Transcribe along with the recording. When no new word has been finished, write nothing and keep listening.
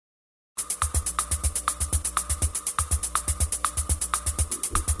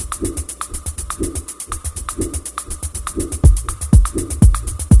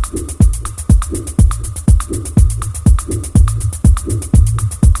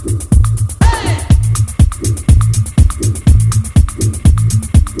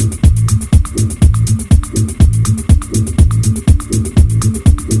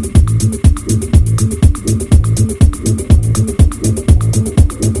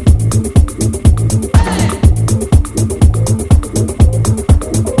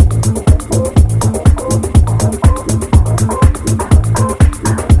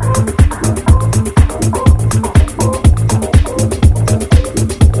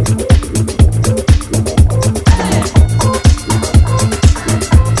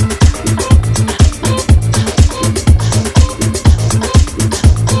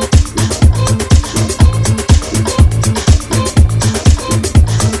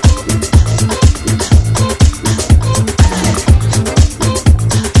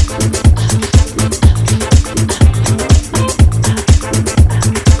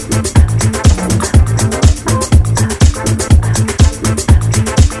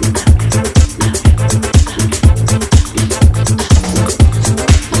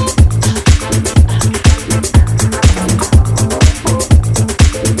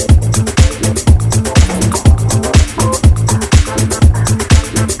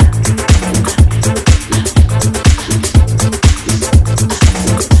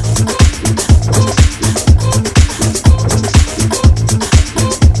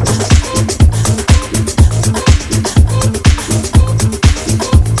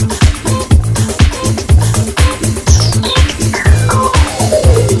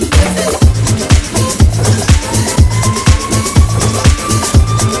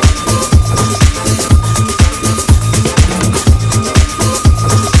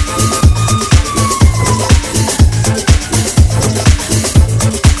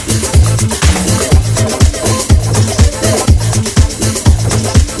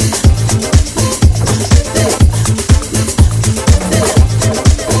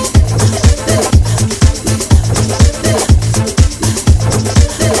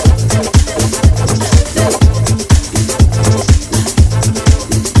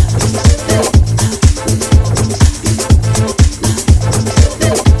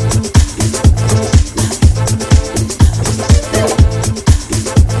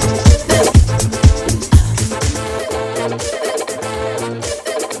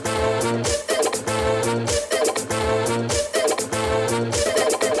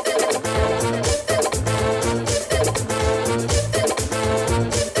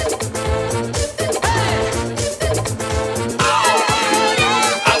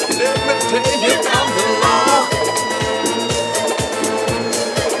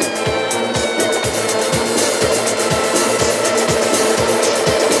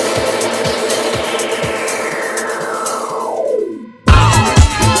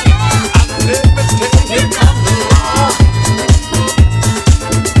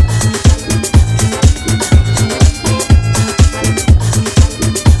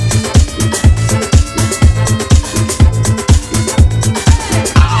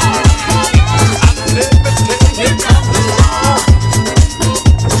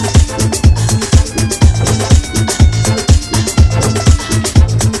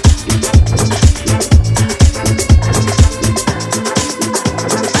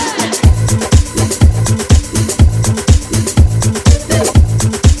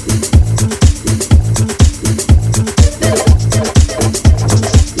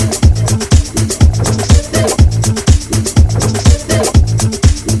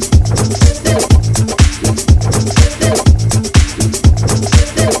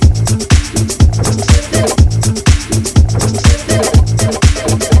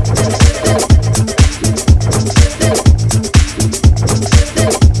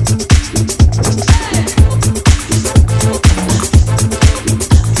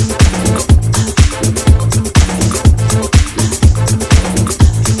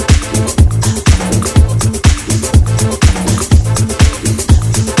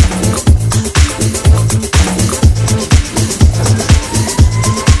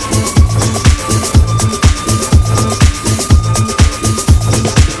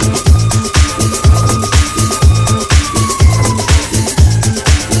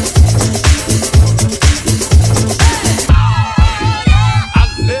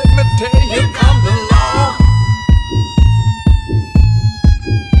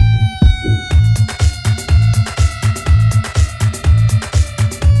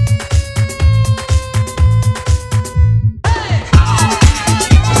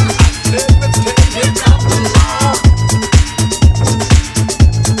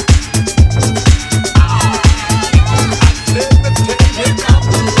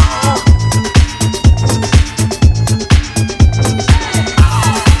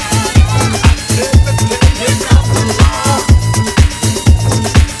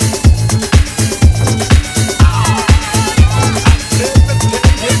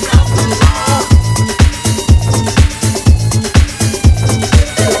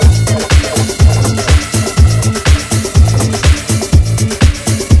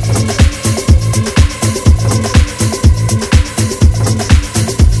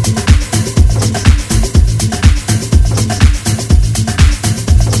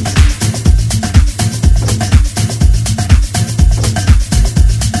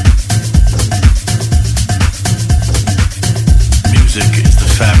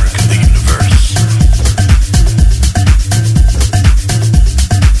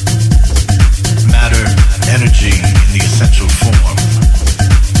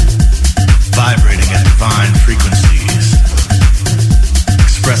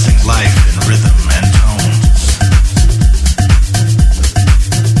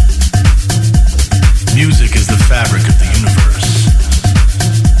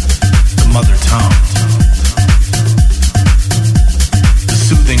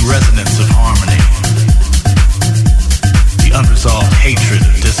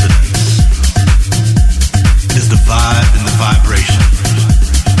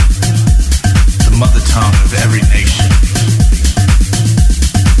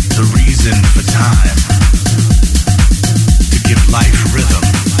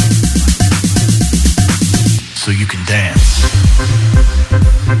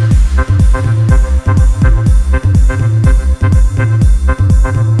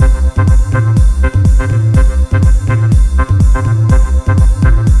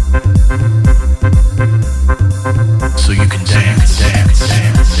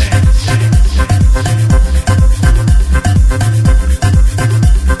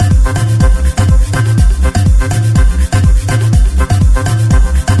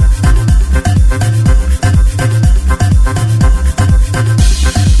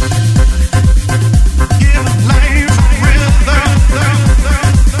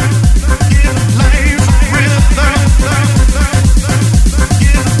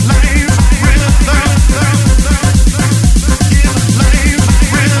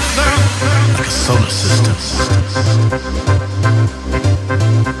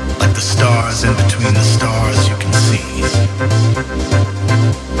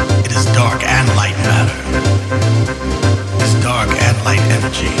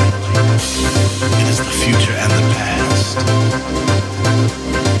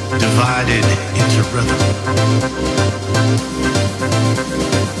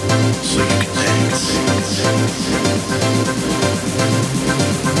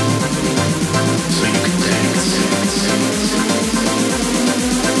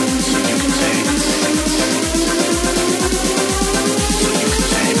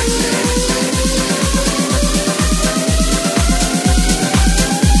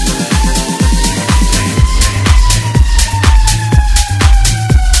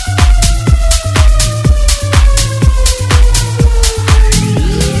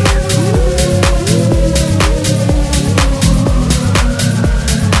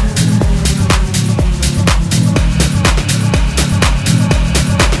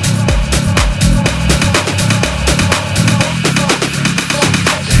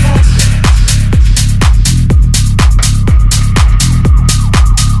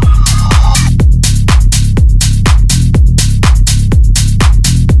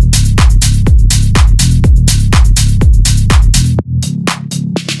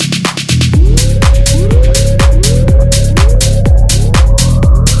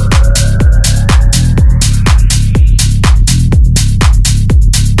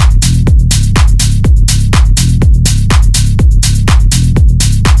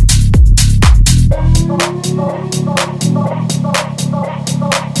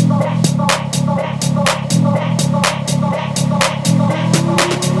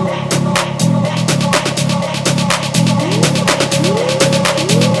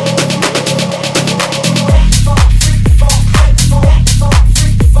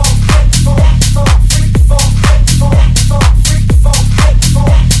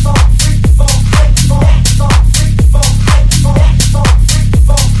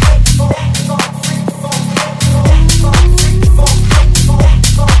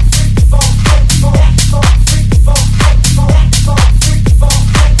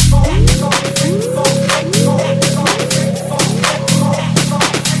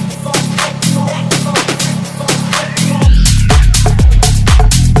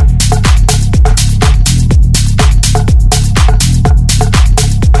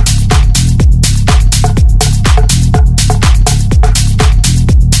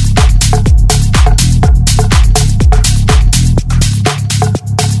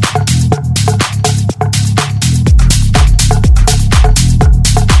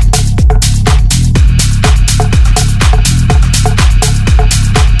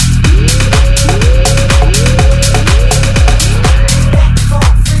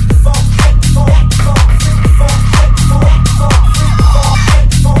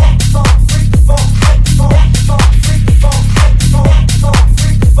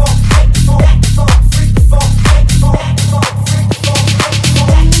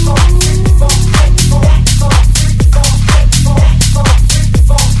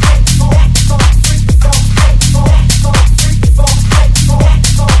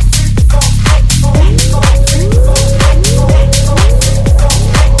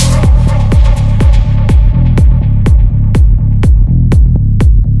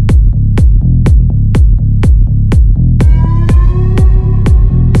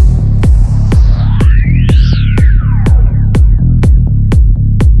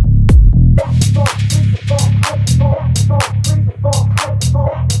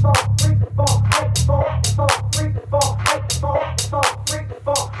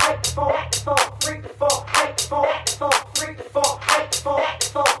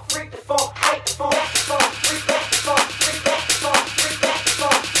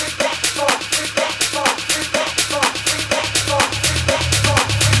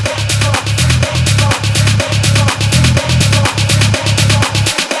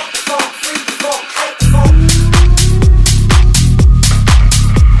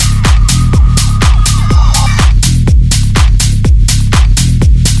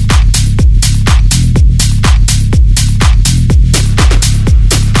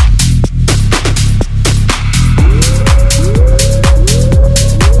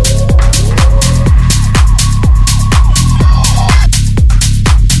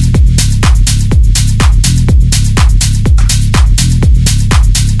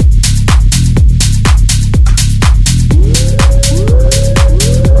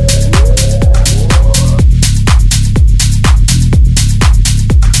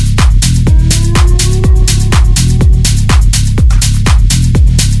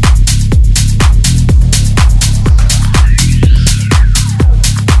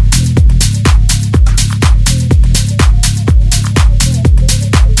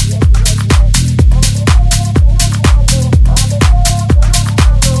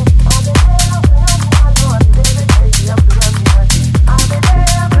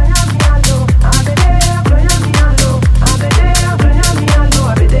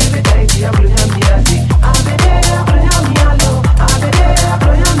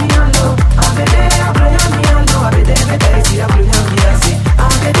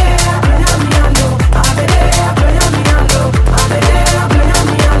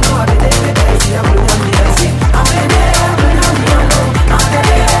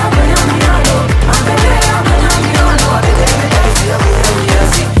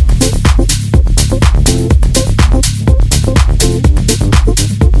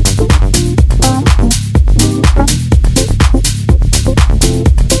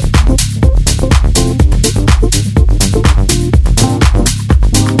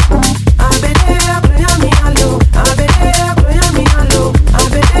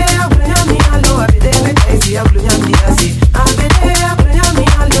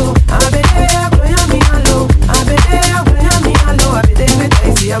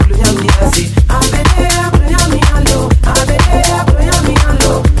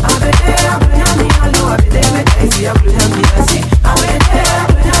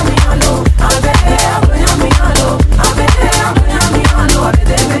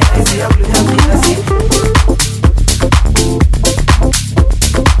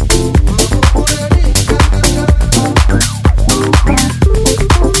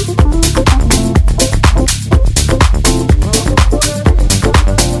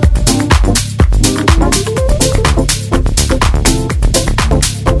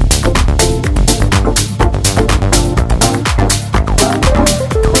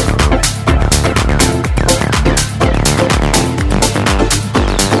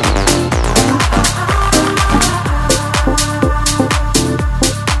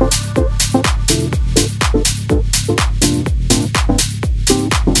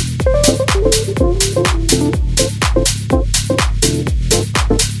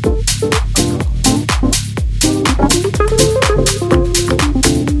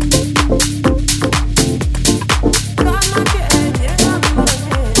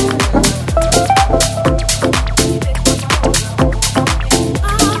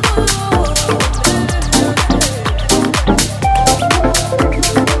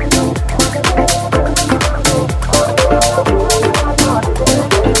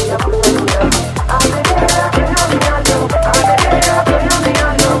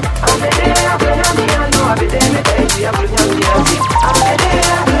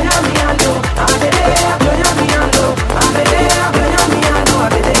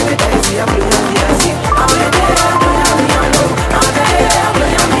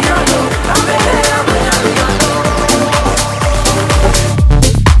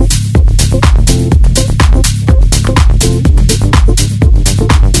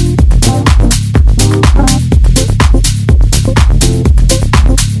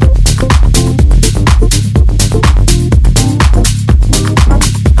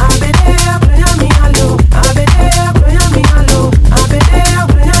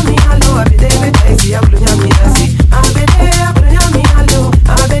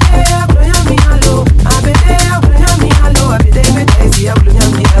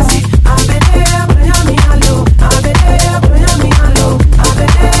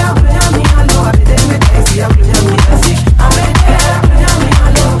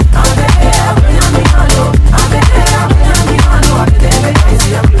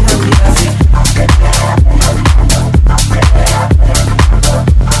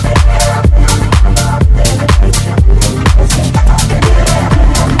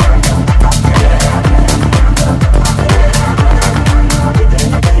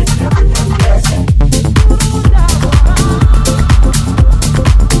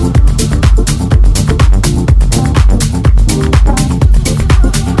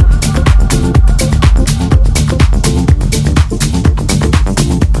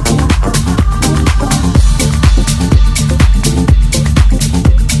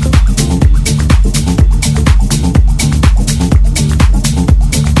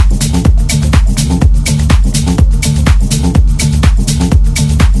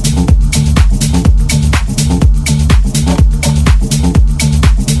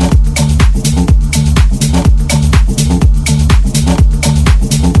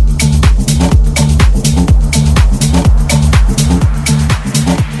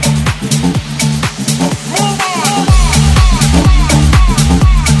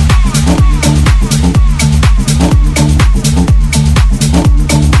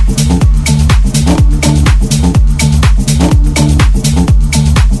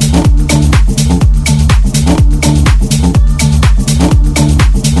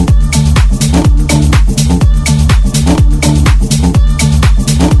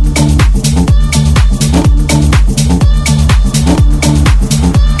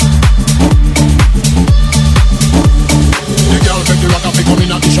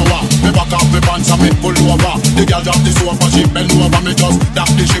soap and she bend over me just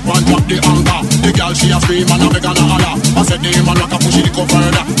dock the ship and drop the anchor. The girl she a scream and a beg and a holler. I said the man like a push it little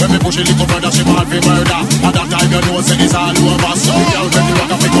further. When me push it little further, she ball for murder. At that time you know say it's all over. So the girl ready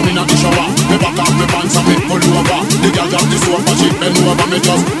rock up, me come in at the shower. Me back off me pants and me pull over. The girl drop the soap and she bend over me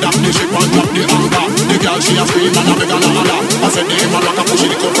just dock the ship and drop the anchor. The girl she a scream and a beg and a holler. I said the man like a push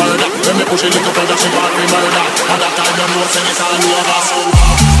it little further. When me push it little further, she ball for murder. At that time you know say it's all over. So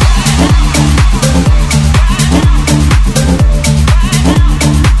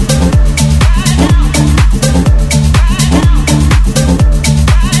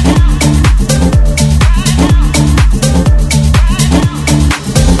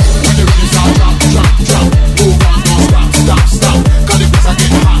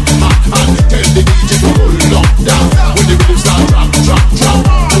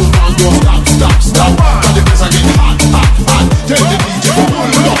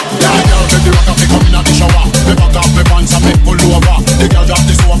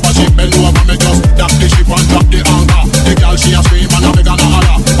she a scream and a beg and a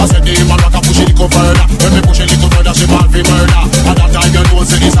holler. I said the man like a push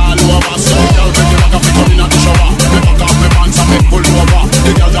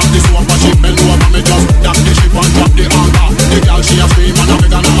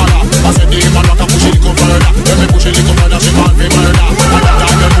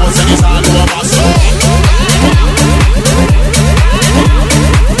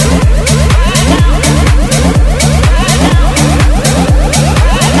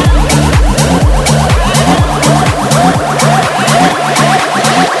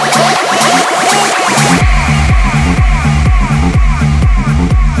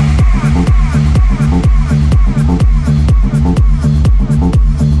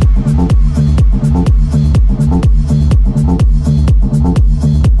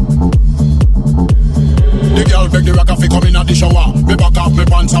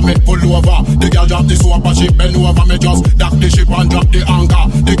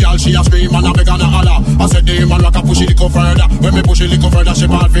it little further. When me push it little further, she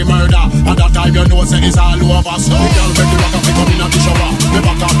ball for murder. At that time you know say it's all over. So the girl make the rock up, come in at the shower. Me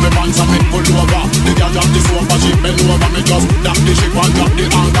back off me pants and me pull over. The girl drop the soap and she bend over. Me just dock the ship and drop the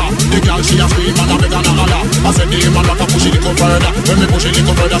anchor. The girl she a scream and a beg and a holler. I said the man like a push it little further. When me push it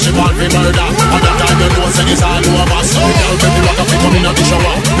little further, she ball for murder. At that time you know say it's all over. So the girl make the rock up, come in at the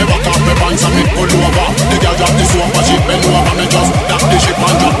shower. Me back off me pants and me pull over. The girl drop the soap and she bend over. Me just dock the ship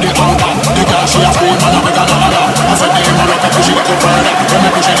and drop the anchor. The girl she a scream and a beg and a holler. I said the man like a push it little further. When me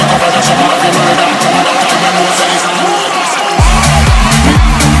push it little further, she ball for murder. At that time you know say it's all over.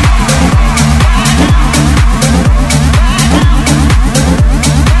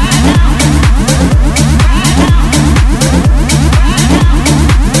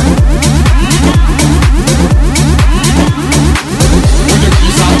 When the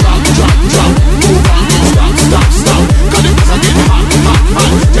keys are drop, drop, drop. Move on, don't stop, stop, stop. 'Cause the place a get hot, hot,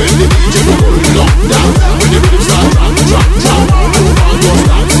 hot.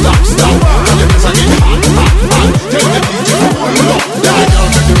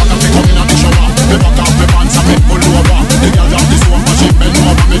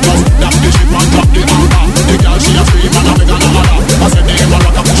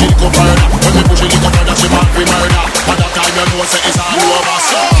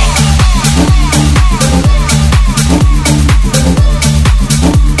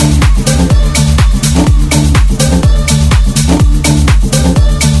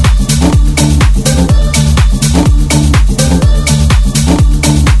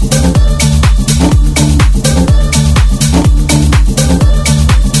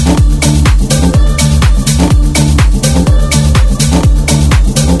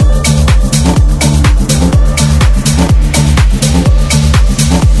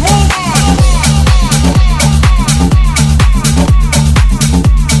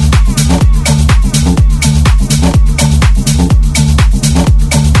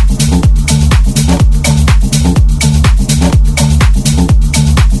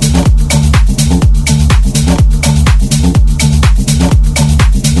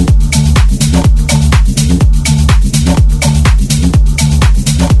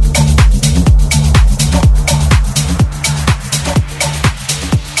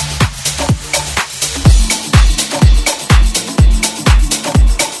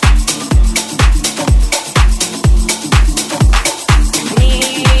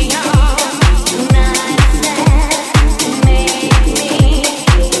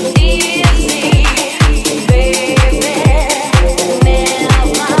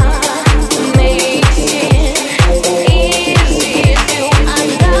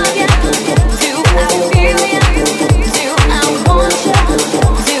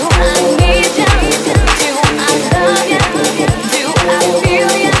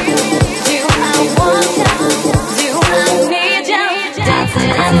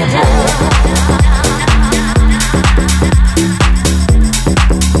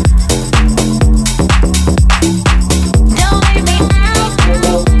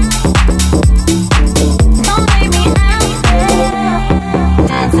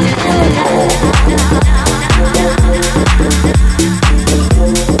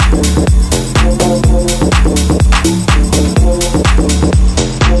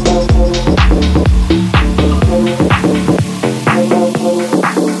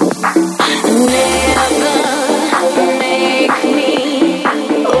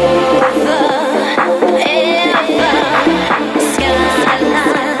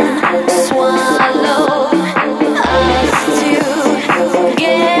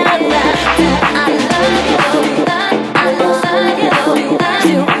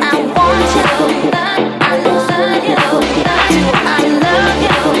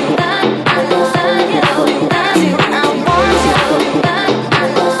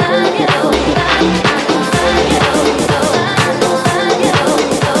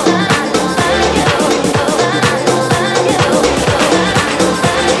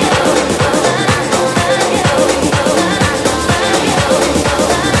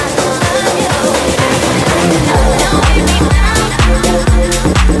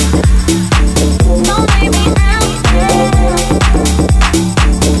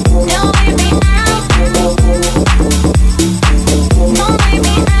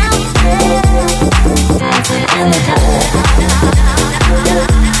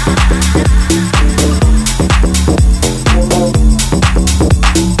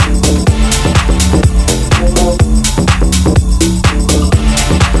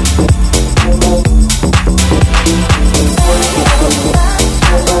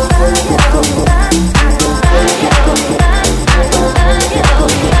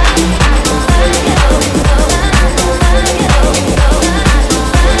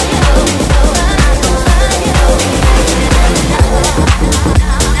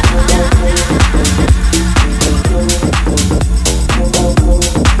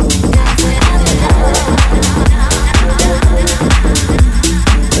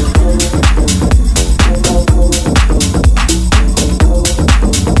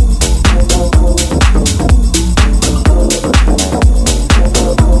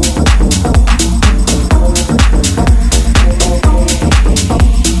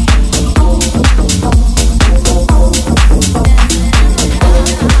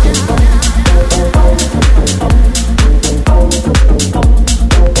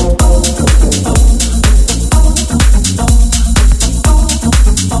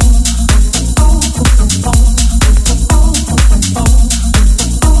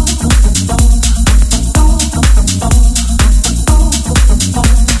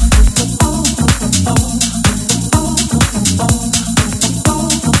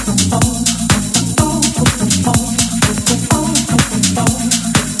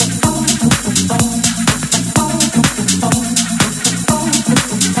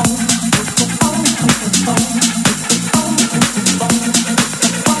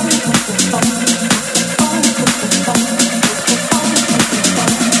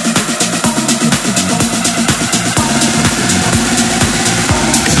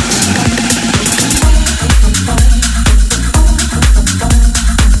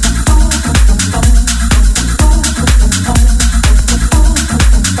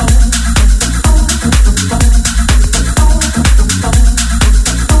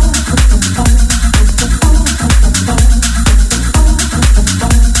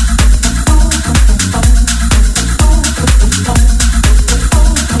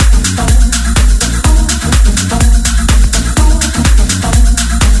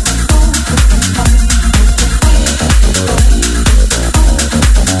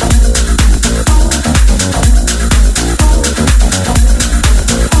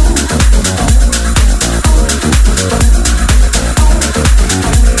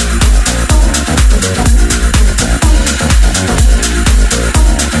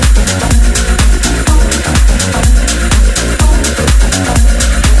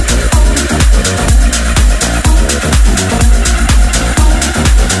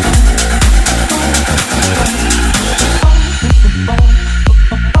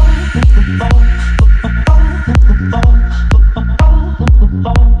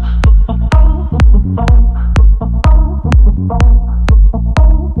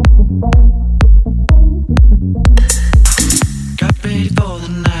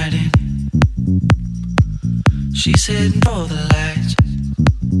 heading for the lights,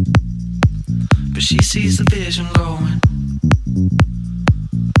 but she sees the vision going,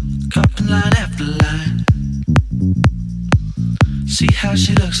 cupping line after line. See how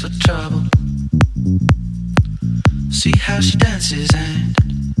she looks for trouble, see how she dances and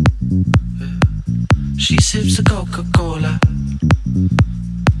she sips the Coca-Cola,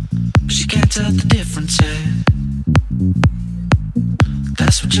 but she can't tell the difference yet.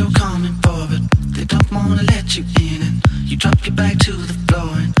 That's what you're coming for, but they don't wanna let you in, and you drop your back to the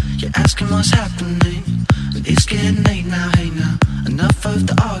floor and you're asking what's happening. But it's getting late now, hey now, enough of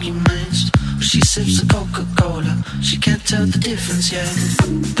the arguments. But she sips the Coca-Cola, she can't tell the difference yet.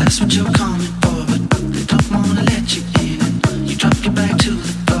 That's what you're coming for, but they don't wanna let you in, and you drop your back to the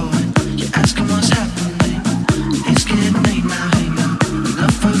floor and you're asking what's happening. It's getting late now, hey now,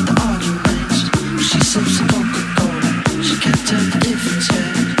 enough of the arguments. But she sips the Coca-Cola, she can't tell the difference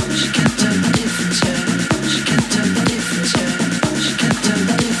yet. She can't tell the difference yet. She can't tell the difference yet. She can't tell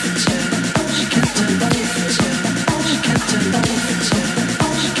the difference yet. She can't tell the difference yet. She can't tell the difference yet.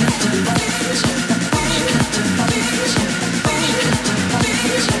 She can't tell the difference yet. She can't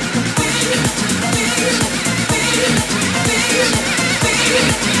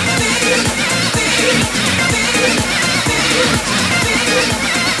tell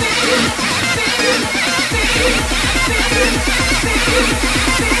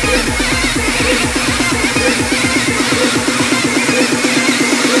the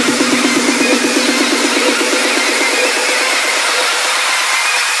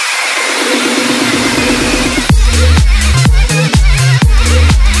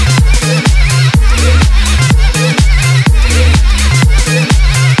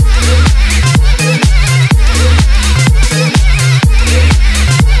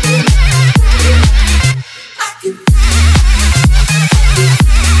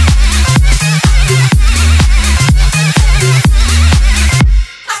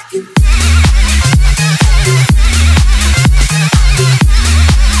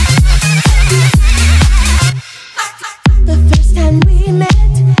yet. She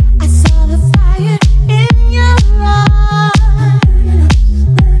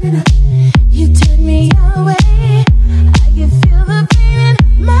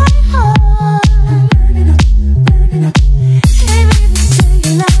can't tell the difference yet. She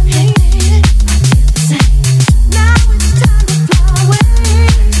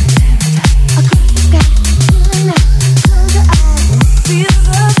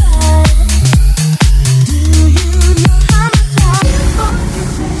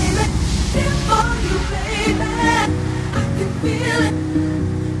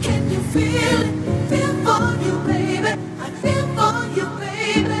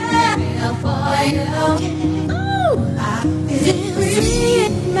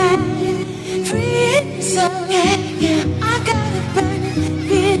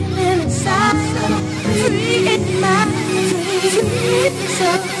tell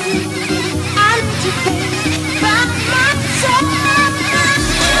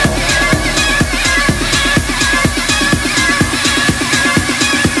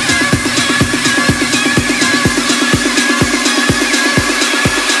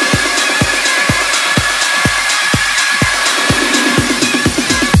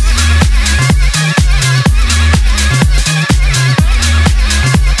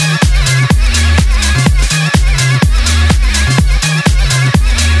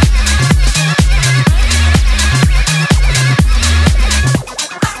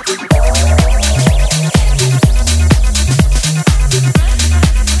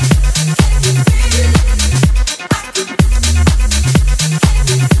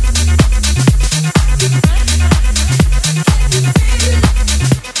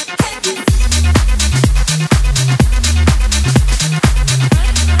difference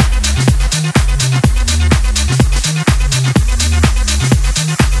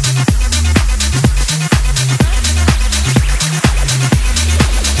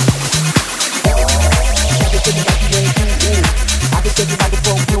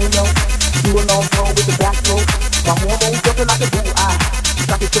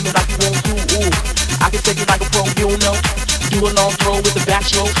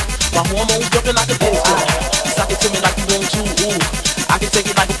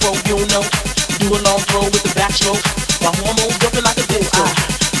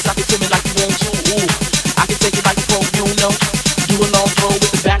yet.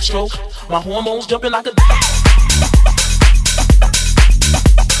 My hormones jumping like a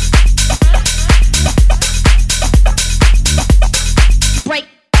break.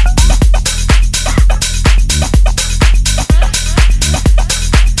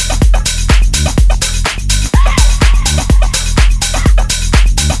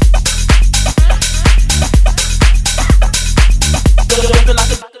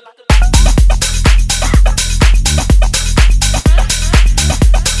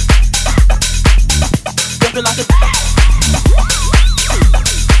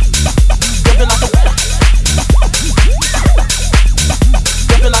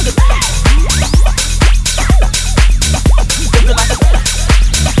 jumping like a jumping like a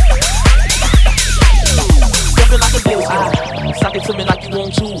jumping like a disco. Suck it to me like you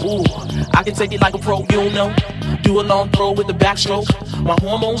want to. Ooh, I can take it like a pro, you know. Do a long throw with the backstroke. My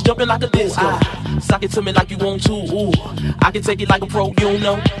hormones jumping like a disco. Suck it to me like you want to. Ooh, I can take it like a pro, you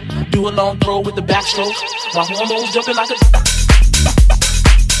know. Do a long throw with the backstroke. My hormones jumping like a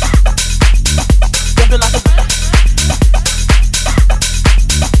jumping like a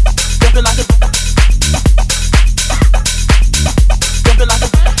jumping like a jumping like a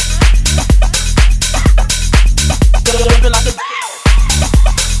jumping like a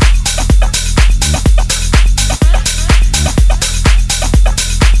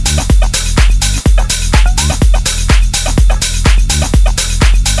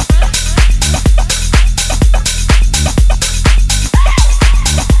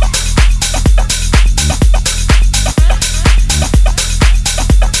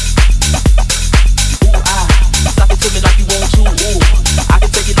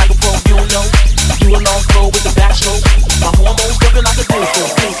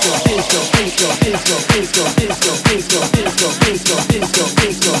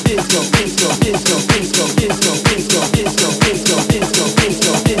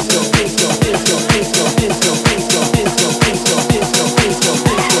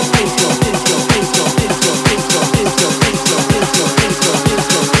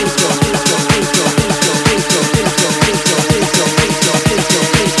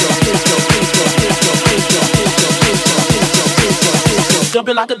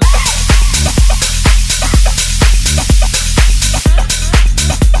jumping like a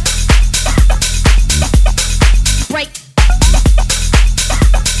break.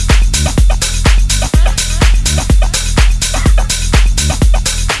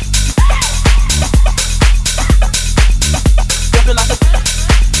 jumping like a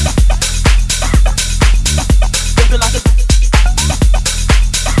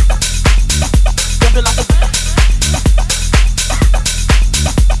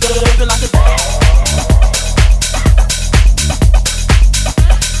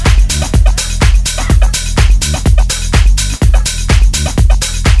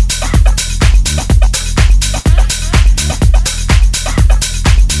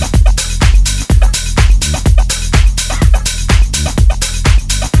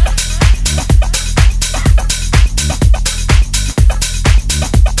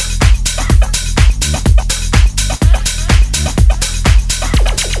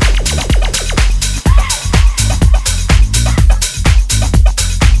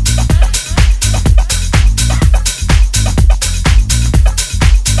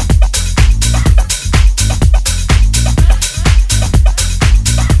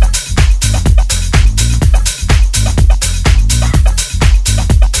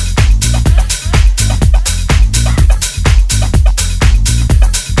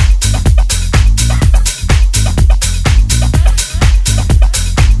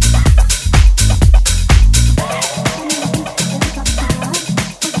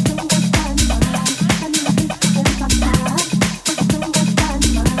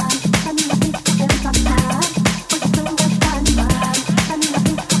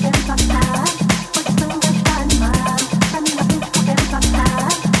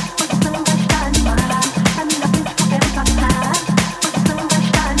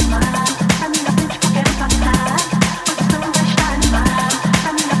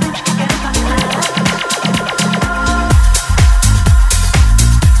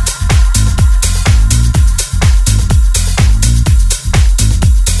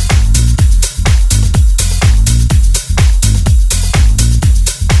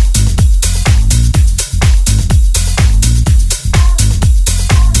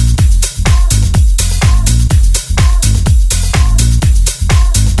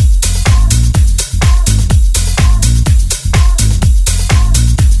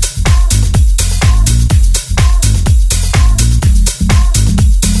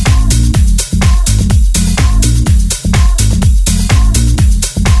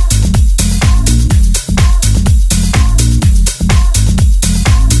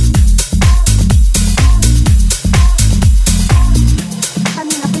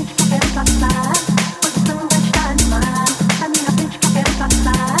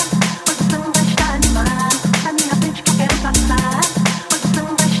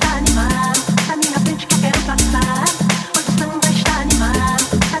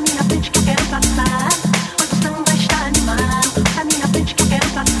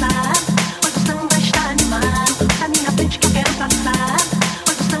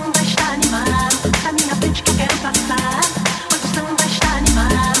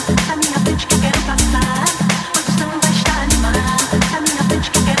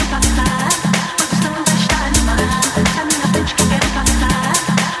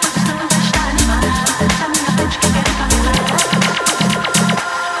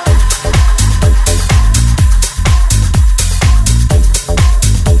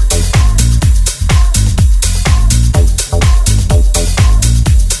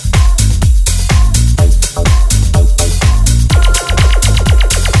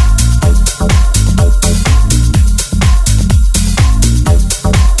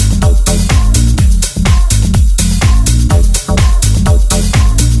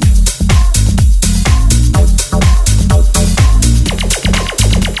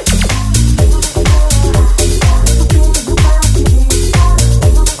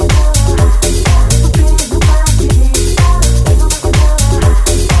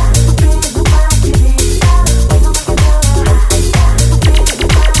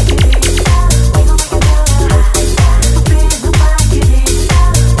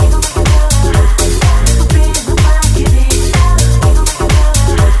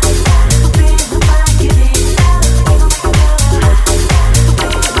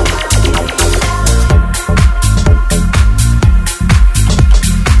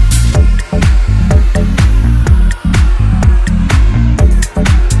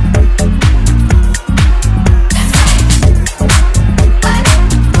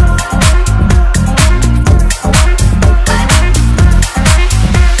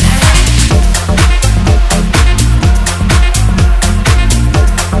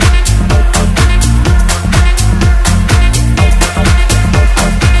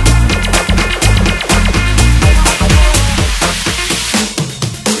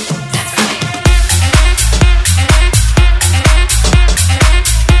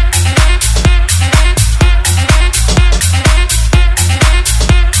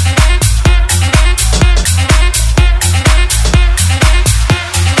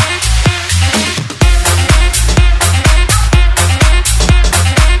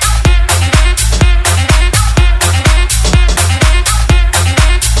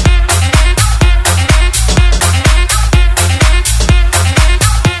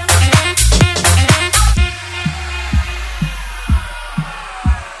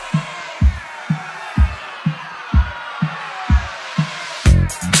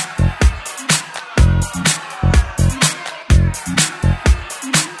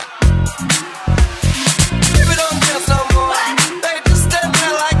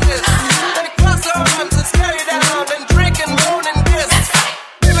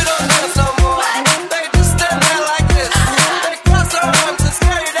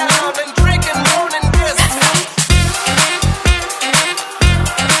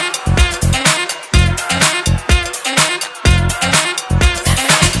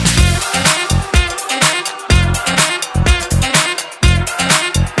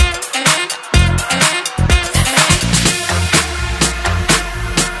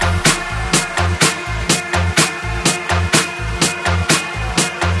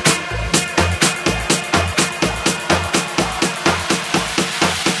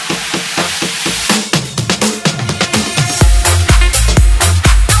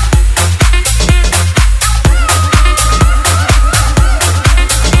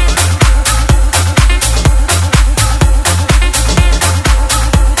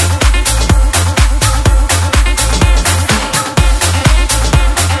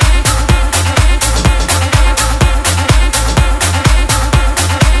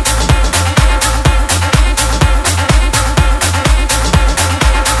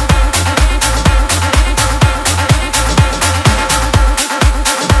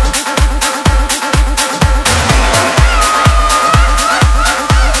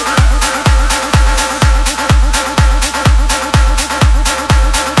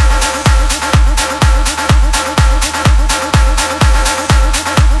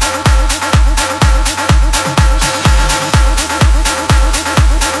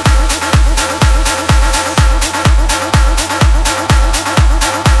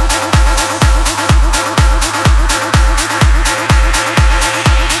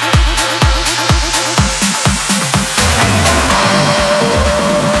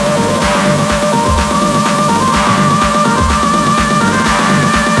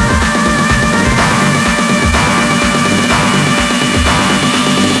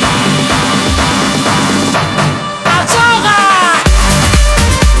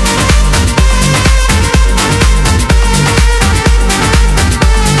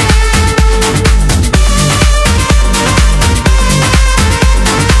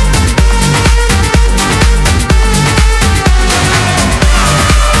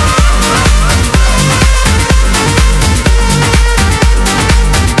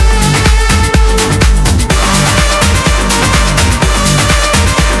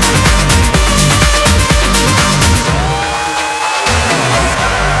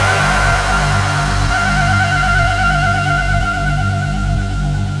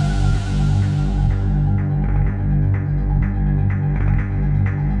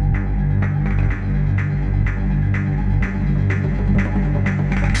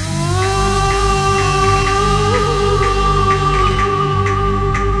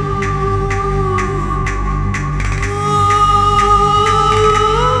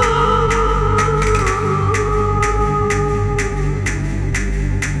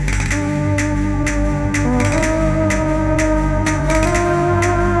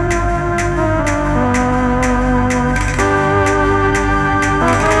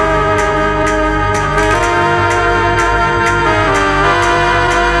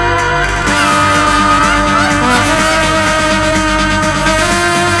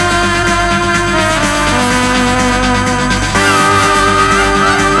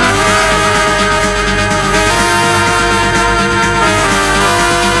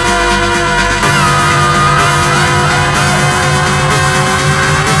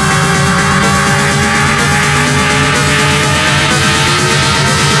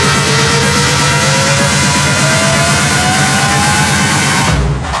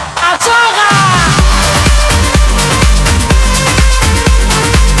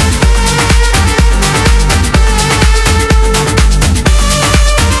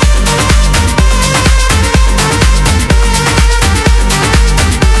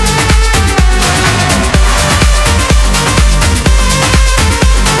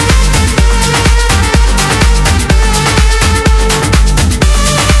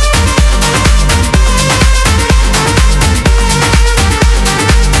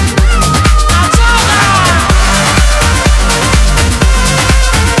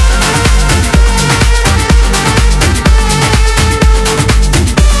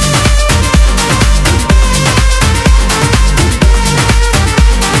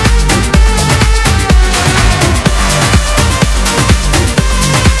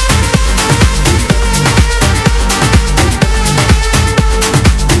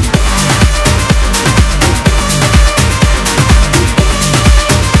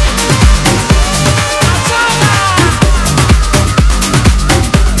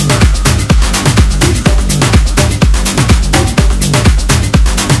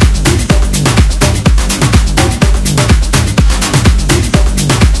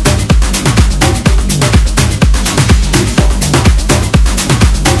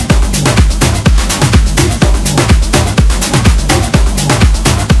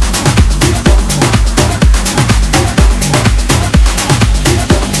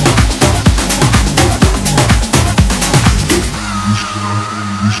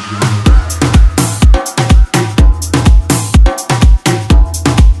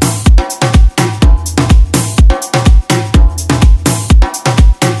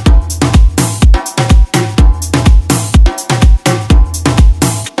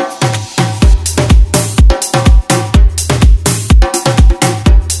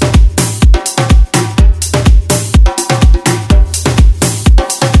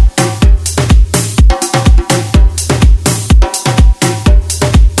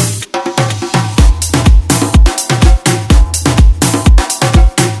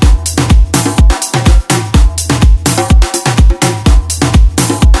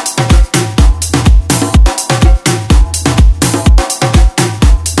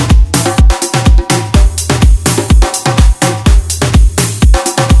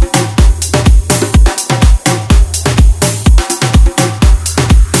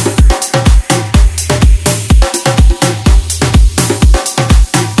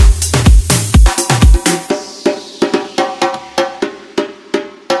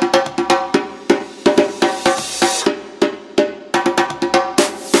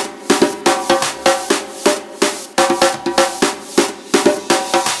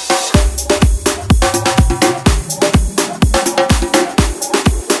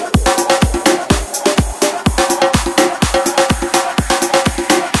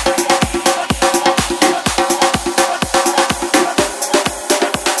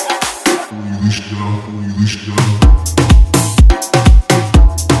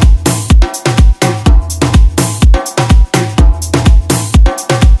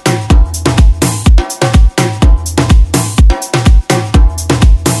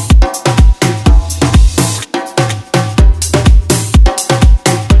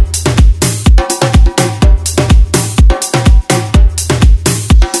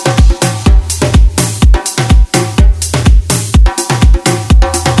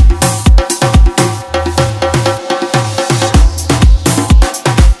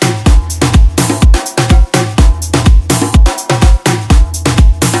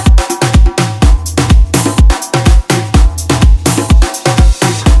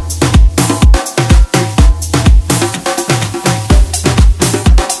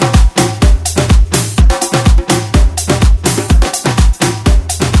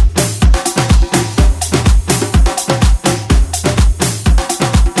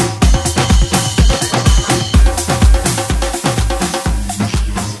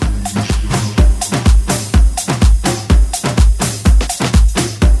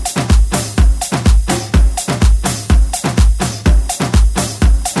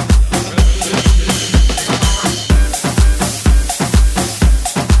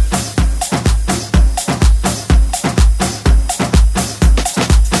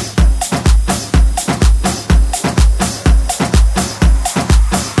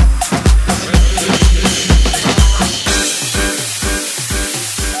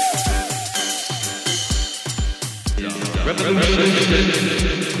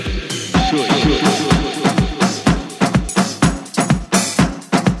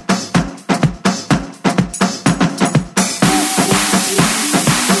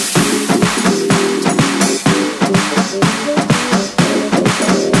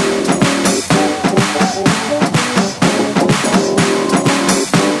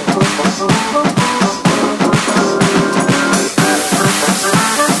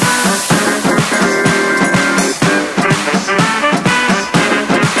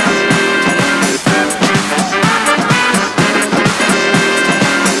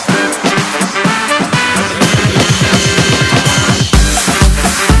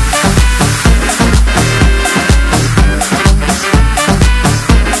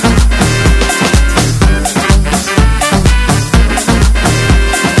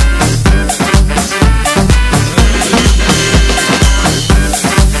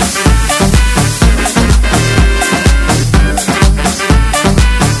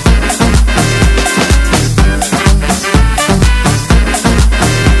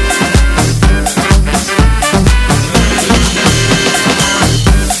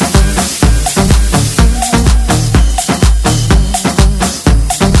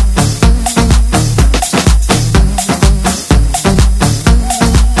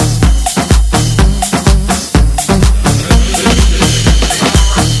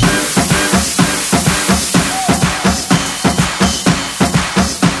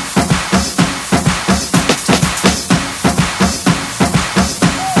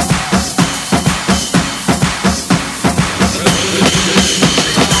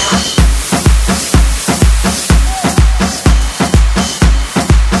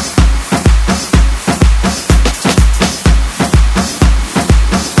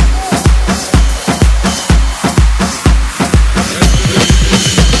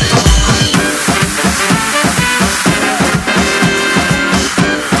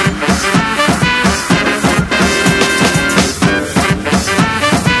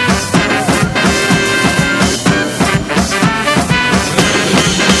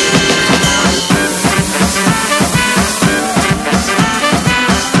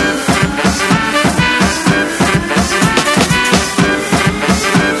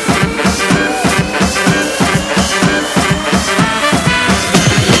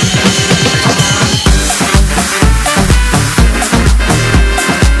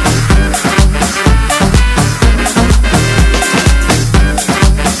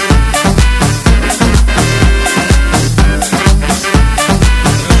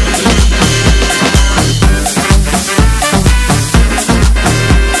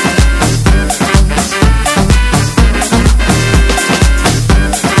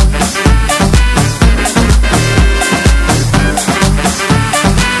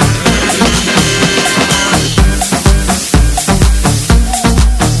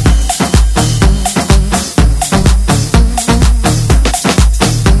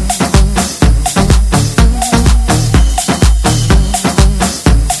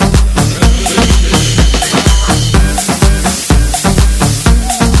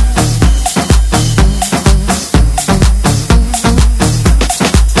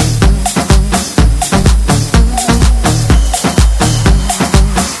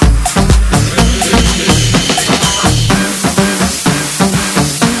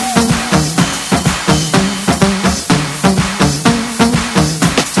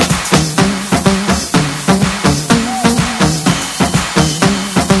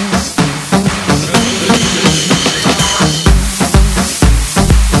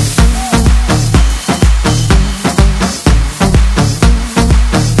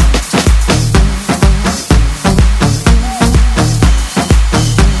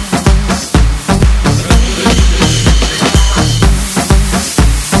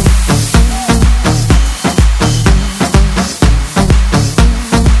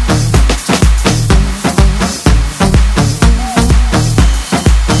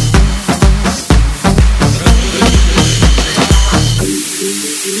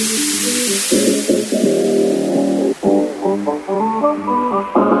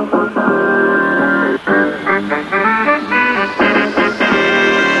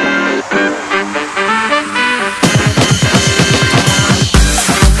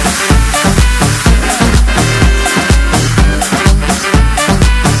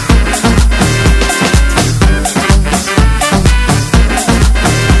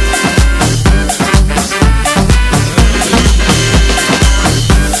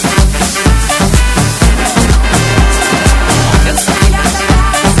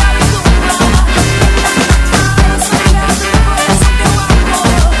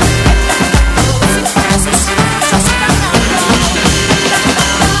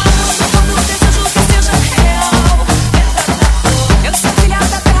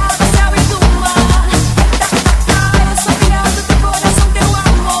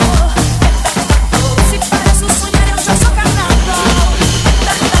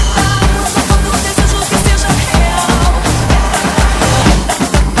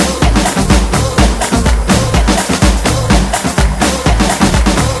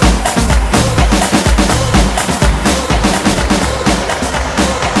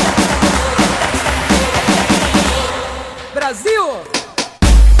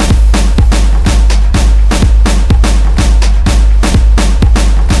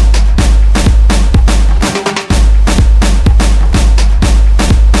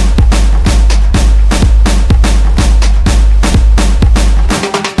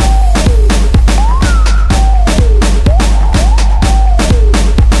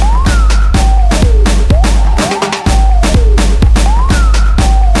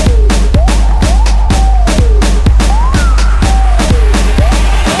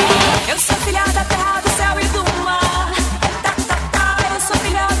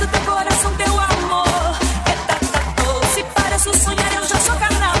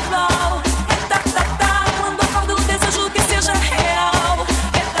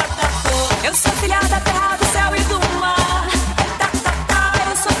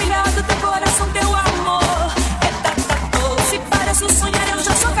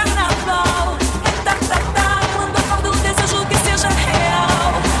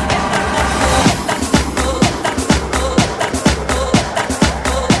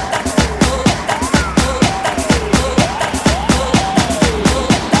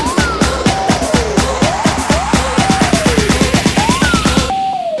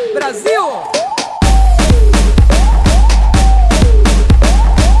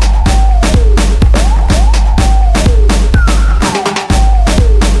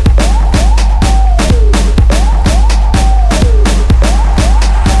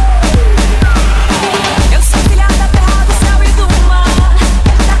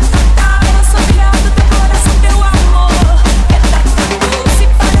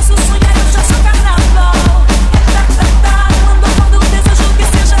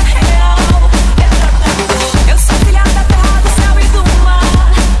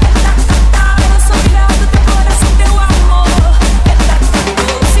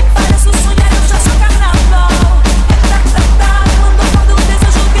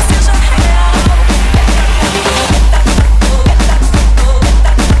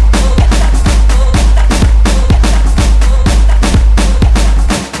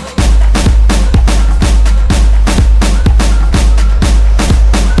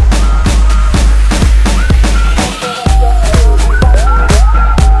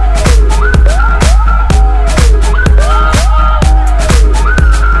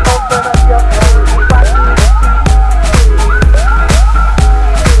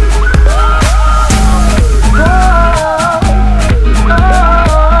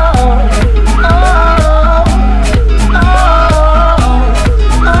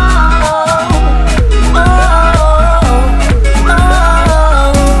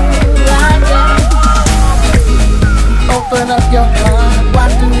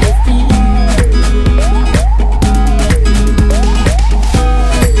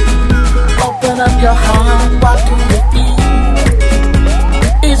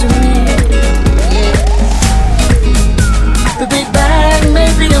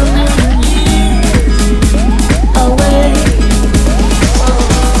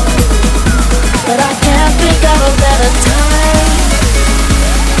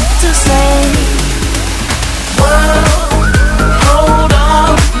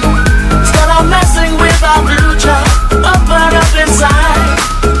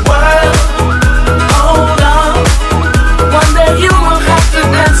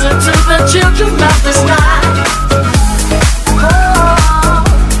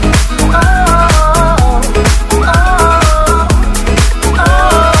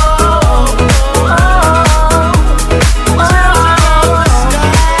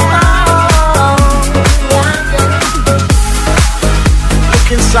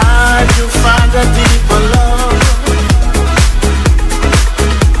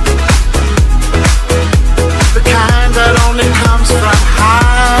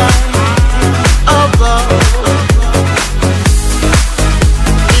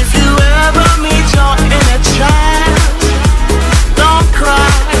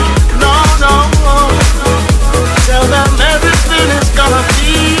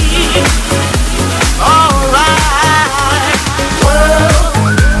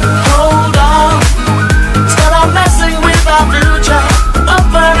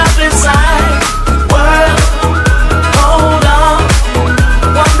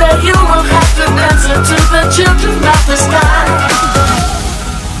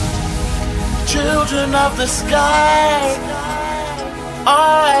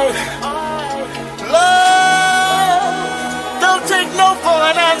Love, don't take no for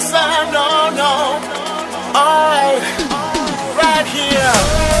an answer, no. Alright, right here,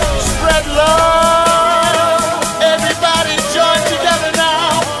 spread love. Everybody join together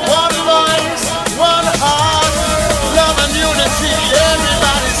now. One voice, one heart, love and unity.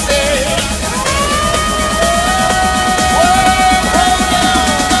 Everybody say.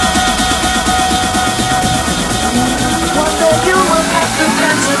 One day you will have to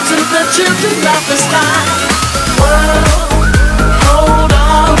answer to the children of the sky. World, hold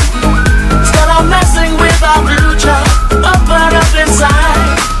on. Stop messing with our future. Open up inside.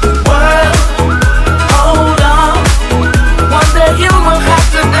 World, hold on. One day you will have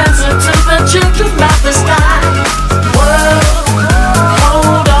to answer to the children of the sky. World,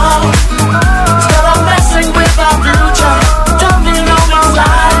 hold on. Stop messing with our future. Don't be no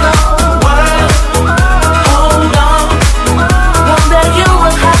inside. World, hold on. One day you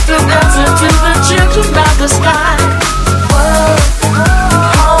will have to answer to the children of the sky.